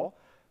would call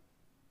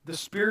the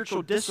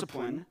spiritual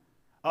discipline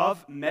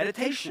of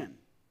meditation.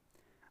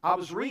 I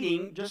was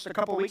reading just a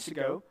couple weeks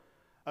ago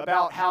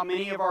about how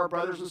many of our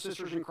brothers and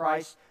sisters in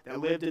Christ that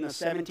lived in the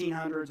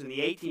 1700s and the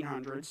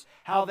 1800s,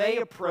 how they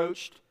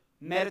approached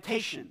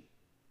meditation.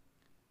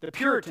 The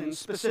Puritans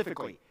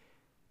specifically,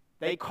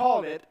 they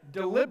called it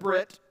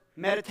deliberate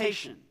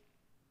meditation.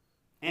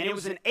 And it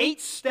was an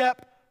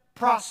 8-step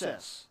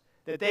process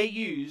that they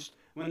used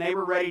when they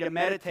were ready to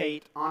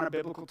meditate on a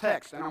biblical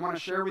text. And I want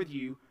to share with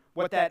you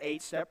what that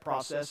 8-step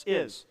process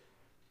is.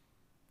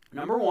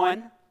 Number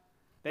 1,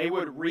 they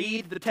would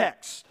read the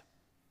text.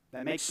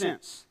 That makes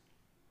sense.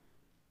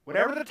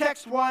 Whatever the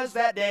text was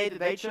that day that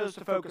they chose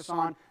to focus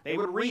on, they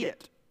would read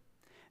it.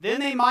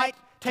 Then they might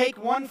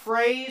take one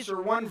phrase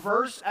or one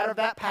verse out of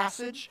that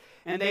passage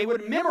and they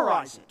would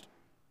memorize it.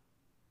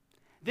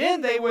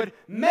 Then they would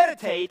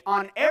meditate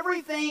on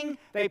everything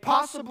they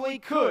possibly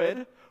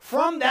could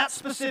from that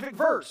specific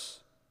verse.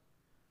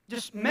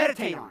 Just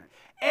meditate on it.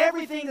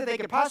 Everything that they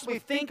could possibly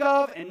think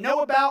of and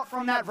know about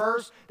from that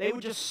verse, they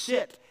would just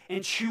sit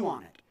and chew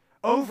on it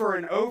over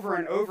and over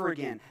and over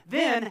again.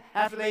 Then,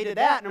 after they did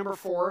that, number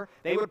 4,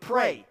 they would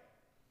pray.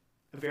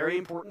 A very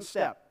important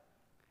step.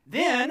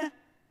 Then,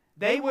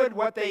 they would,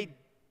 what they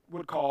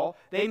would call,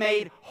 they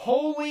made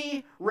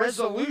holy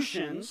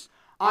resolutions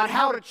on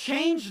how to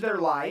change their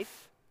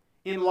life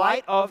in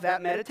light of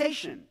that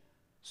meditation.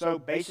 So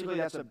basically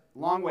that's a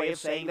long way of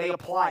saying they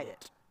applied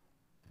it.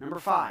 Number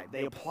 5,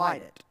 they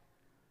applied it.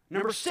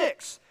 Number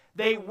 6,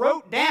 they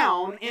wrote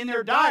down in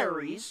their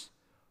diaries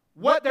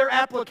what their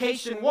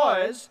application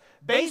was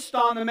based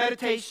on the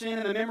meditation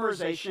and the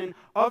memorization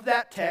of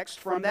that text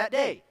from that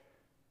day.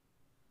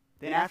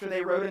 Then after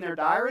they wrote in their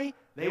diary,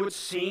 they would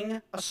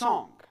sing a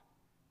song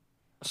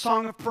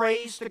of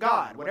praise to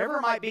God, whatever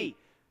it might be.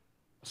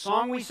 A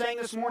song we sang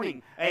this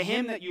morning, a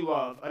hymn that you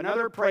love,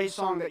 another praise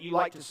song that you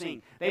like to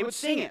sing. They would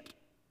sing it.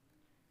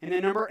 And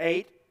then number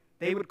 8,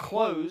 they would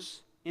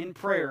close in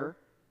prayer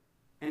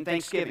and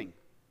thanksgiving.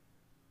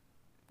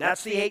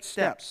 That's the 8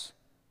 steps.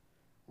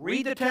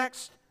 Read the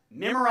text,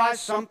 memorize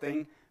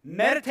something,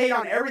 meditate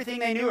on everything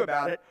they knew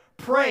about it,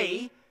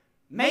 pray,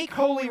 make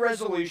holy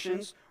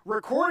resolutions,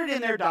 record it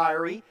in their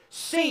diary,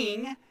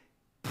 sing,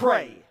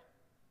 pray.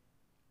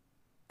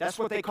 That's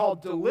what they call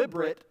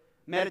deliberate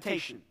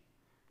meditation.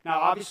 Now,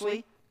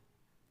 obviously,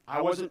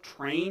 I wasn't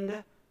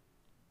trained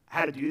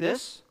how to do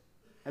this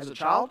as a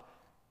child.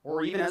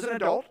 or even as an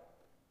adult.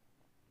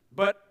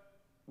 But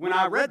when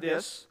I read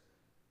this,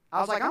 I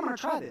was like, I'm going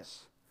to try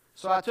this.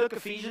 So I took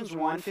Ephesians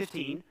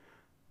 1:15,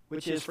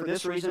 which is for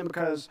this reason,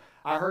 because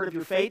I heard of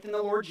your faith in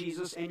the Lord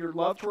Jesus and your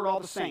love toward all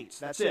the saints.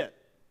 That's it.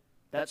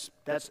 That's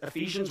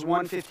Ephesians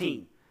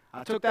 1:15.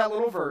 I took that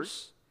little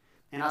verse,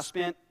 and I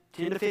spent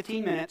 10 to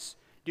 15 minutes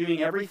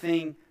doing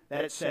everything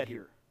that it said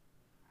here.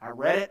 I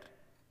read it,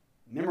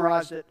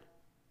 memorized it,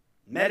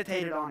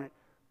 meditated on it,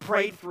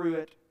 prayed through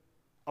it,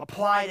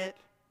 applied it.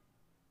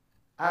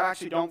 I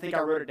actually don't think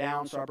I wrote it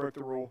down, so I broke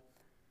the rule.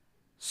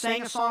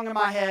 Sang a song in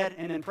my head,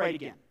 and then prayed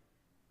again.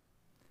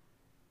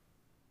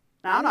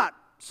 Now, I'm not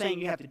saying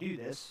you have to do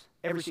this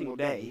every single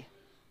day,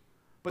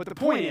 but the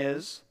point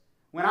is,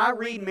 when I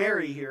read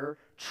Mary here,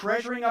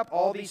 treasuring up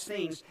all these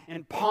things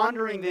and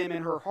pondering them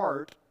in her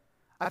heart,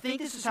 I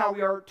think this is how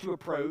we are to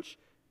approach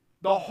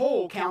the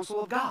whole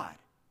counsel of God.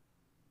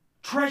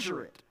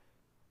 Treasure it,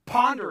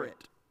 ponder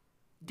it,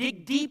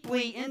 dig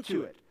deeply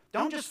into it.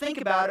 Don't just think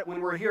about it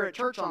when we're here at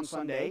church on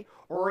Sunday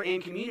or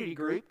in community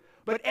group,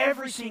 but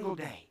every single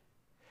day.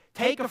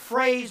 Take a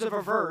phrase of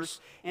a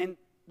verse and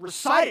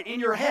recite it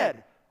in your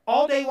head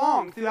all day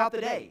long throughout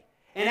the day.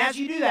 And as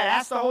you do that,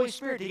 ask the Holy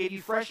Spirit to give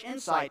you fresh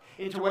insight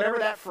into whatever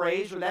that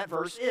phrase or that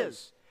verse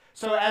is.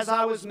 So as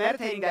I was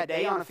meditating that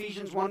day on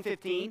Ephesians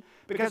 1:15,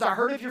 because I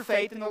heard of your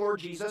faith in the Lord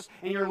Jesus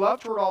and your love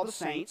toward all the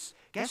saints,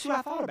 guess who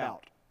I thought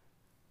about?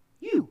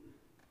 You.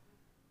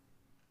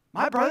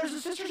 My brothers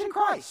and sisters in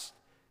Christ.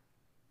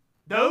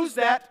 Those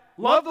that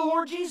love the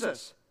Lord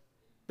Jesus.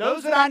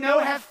 Those that I know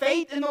have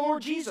faith in the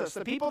Lord Jesus.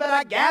 The people that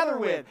I gather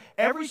with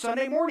every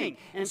Sunday morning.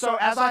 And so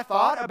as I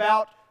thought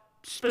about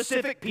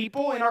specific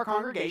people in our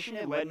congregation,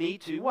 it led me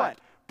to what?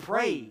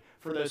 Pray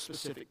for those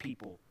specific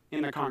people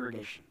in the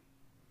congregation.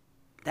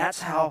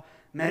 That's how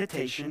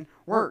meditation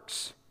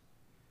works.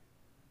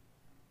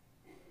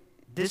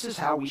 This is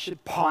how we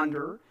should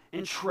ponder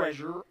and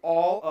treasure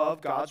all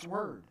of God's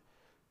Word.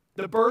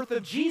 The birth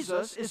of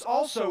Jesus is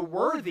also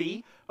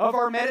worthy of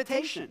our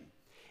meditation.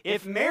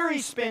 If Mary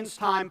spends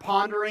time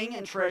pondering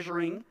and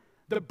treasuring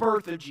the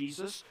birth of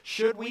Jesus,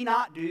 should we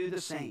not do the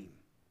same?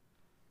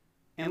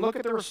 And look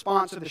at the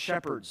response of the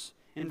shepherds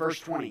in verse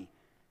 20.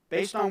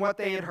 Based on what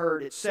they had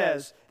heard, it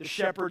says, the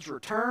shepherds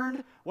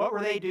returned. What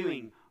were they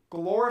doing?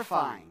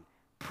 Glorifying,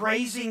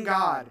 praising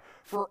God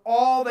for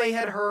all they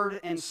had heard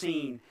and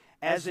seen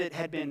as it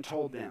had been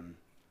told them.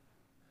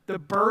 The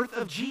birth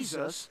of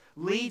Jesus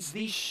leads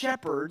these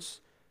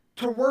shepherds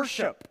to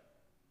worship.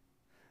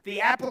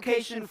 The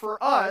application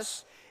for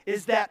us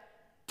is that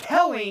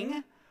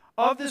telling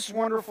of this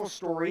wonderful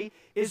story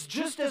is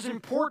just as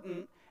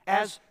important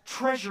as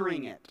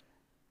treasuring it.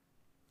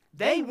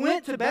 They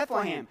went to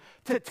Bethlehem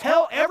to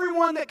tell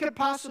everyone that could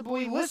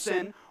possibly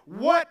listen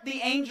what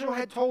the angel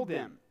had told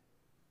them.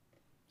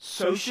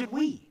 So should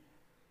we.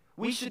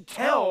 We should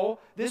tell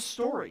this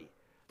story,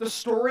 the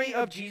story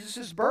of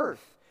Jesus'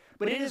 birth.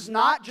 But it is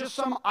not just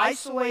some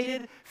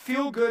isolated,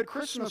 feel-good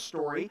Christmas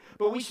story,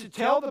 but we should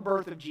tell the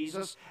birth of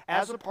Jesus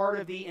as a part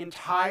of the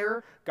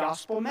entire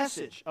gospel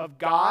message of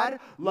God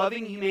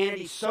loving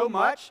humanity so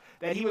much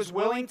that he was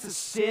willing to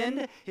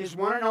send his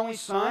one and only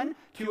Son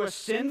to a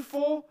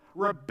sinful,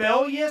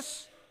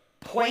 rebellious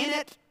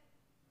planet.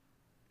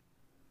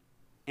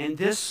 And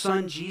this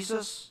Son,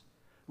 Jesus,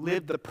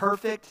 lived the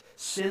perfect,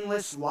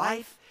 sinless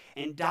life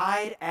and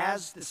died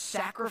as the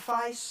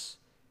sacrifice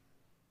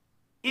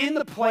in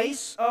the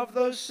place of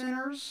those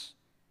sinners.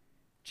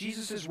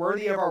 Jesus is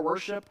worthy of our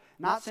worship,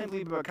 not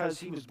simply because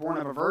he was born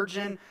of a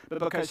virgin, but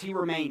because he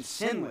remained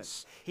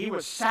sinless. He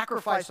was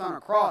sacrificed on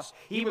a cross.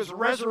 He was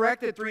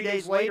resurrected 3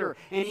 days later,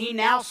 and he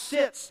now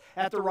sits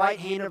at the right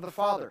hand of the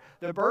Father.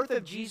 The birth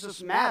of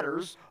Jesus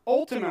matters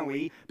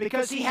ultimately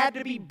because he had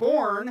to be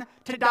born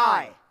to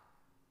die.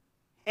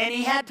 And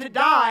he had to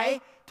die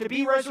to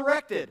be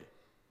resurrected.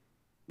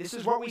 This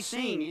is what we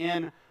sing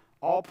in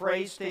All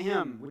Praise to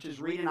Him, which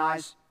is Reed and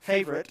I's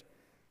favorite.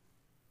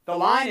 The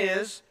line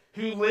is,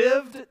 who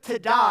lived to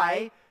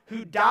die,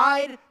 who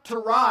died to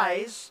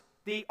rise,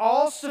 the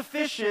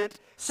all-sufficient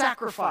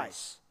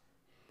sacrifice.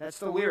 That's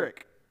the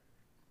lyric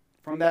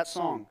from that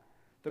song.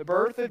 The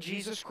birth of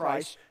Jesus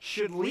Christ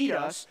should lead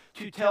us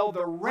to tell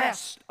the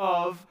rest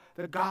of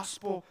the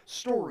gospel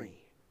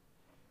story.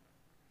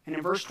 And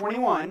in verse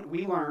 21,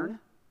 we learn,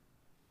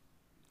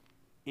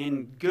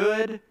 in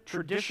good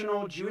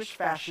traditional Jewish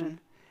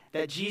fashion,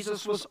 that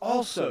Jesus was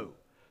also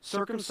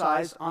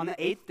circumcised on the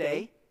 8th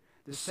day,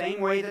 the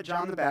same way that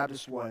John the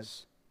Baptist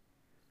was.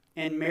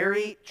 And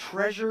Mary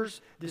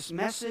treasures this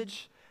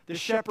message. The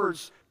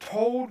shepherds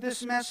told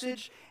this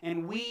message,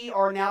 and we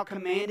are now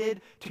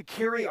commanded to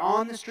carry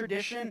on this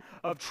tradition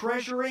of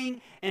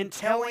treasuring and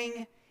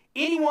telling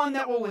anyone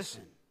that will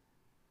listen.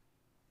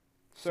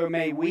 So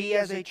may we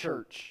as a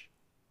church,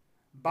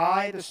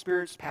 by the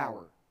Spirit's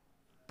power,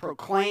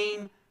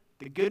 proclaim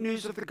the good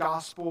news of the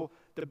gospel,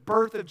 the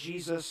birth of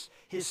Jesus,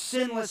 his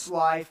sinless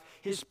life,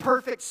 his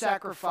perfect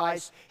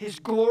sacrifice, his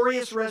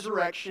glorious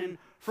resurrection,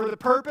 for the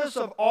purpose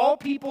of all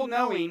people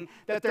knowing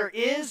that there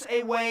is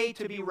a way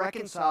to be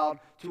reconciled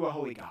to a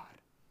holy God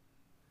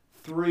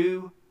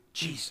through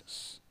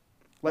Jesus.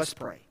 Let's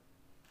pray.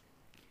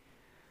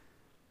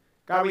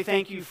 God, we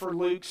thank you for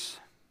Luke's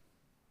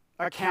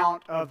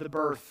account of the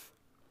birth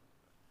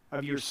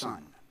of your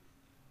Son.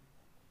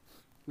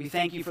 We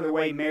thank you for the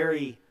way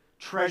Mary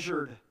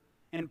treasured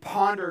and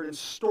pondered and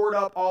stored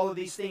up all of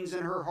these things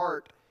in her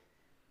heart.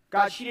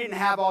 God, she didn't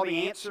have all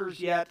the answers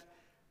yet.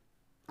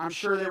 I'm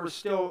sure there was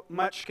still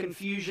much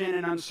confusion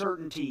and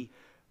uncertainty,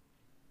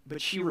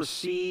 but she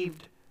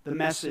received the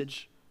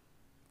message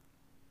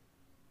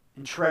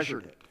and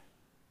treasured it.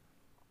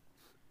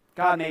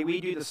 God, may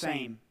we do the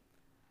same.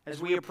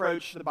 As we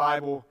approach the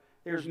Bible,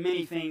 there's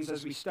many things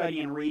as we study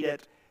and read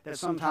it that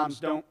sometimes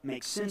don't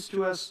make sense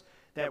to us,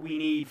 that we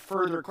need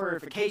further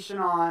clarification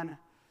on.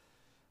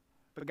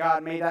 But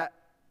God, may that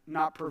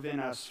not prevent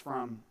us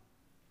from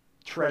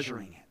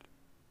treasuring it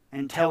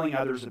and telling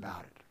others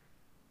about it.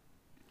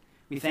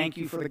 We thank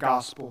you for the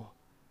gospel.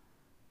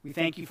 We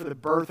thank you for the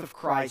birth of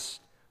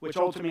Christ, which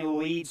ultimately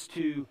leads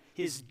to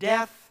his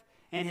death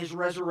and his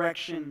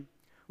resurrection,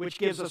 which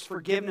gives us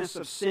forgiveness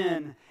of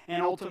sin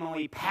and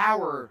ultimately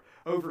power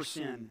over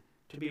sin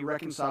to be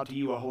reconciled to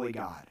you, a holy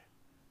God.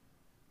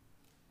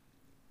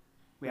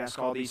 We ask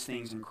all these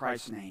things in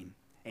Christ's name.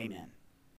 Amen.